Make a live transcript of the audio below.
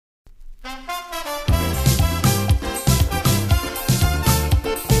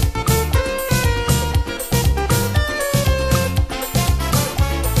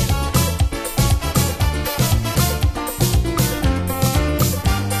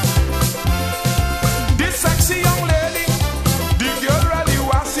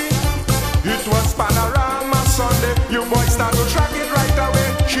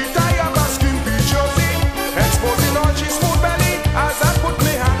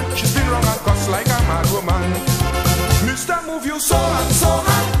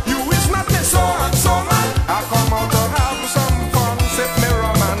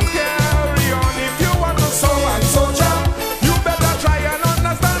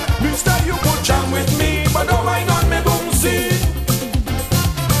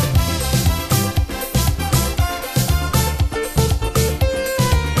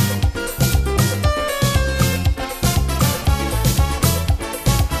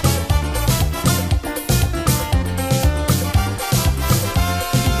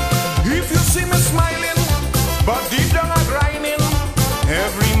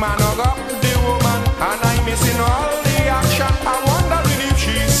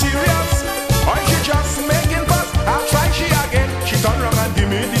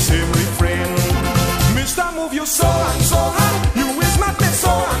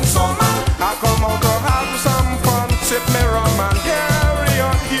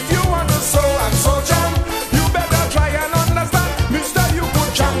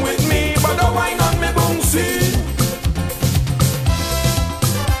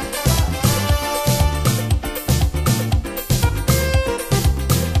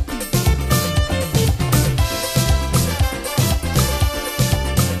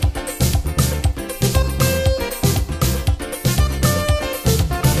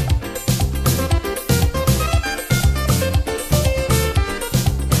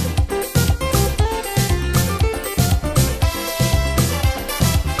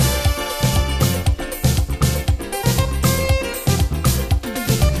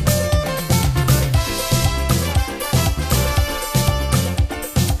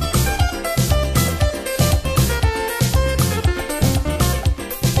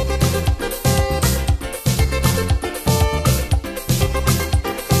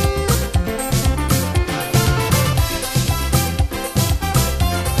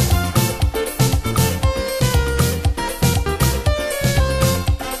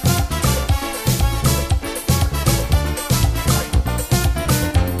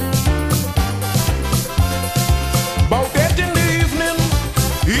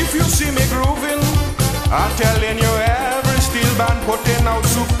if you see me grooving, I'm telling you every steel band putting out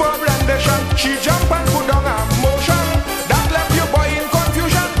superb rendition. She jump and put down a motion that left you boy in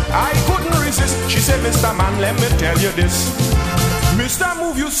confusion. I couldn't resist. She said, Mr. Man, let me tell you this. Mr.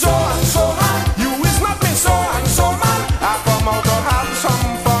 Move you so and so man. You is not me so and so man. I come out to have some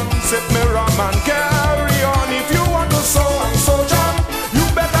fun, sip me rum and carry on. If you want to so and so jam, you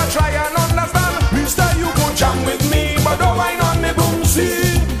better try and understand. Mister, you could jam with me, but don't whine on me boom see.